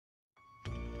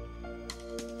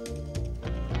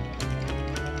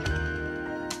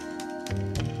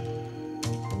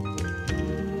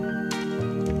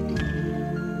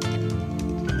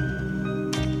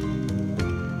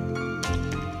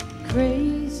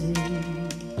crazy.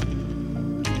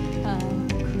 I'm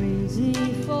crazy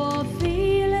for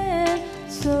feeling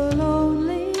so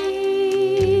lonely.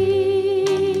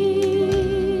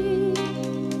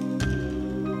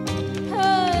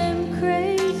 I'm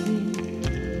crazy,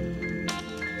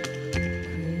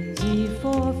 crazy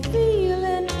for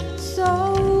feeling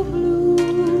so blue.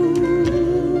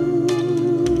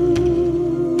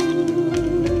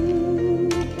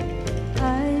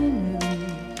 I knew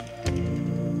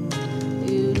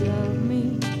you'd love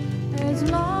me as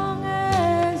long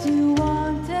as you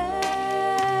wanted,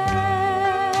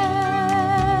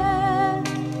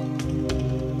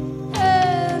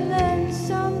 and then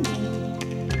someday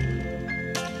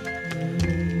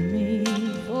you leave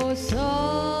me for some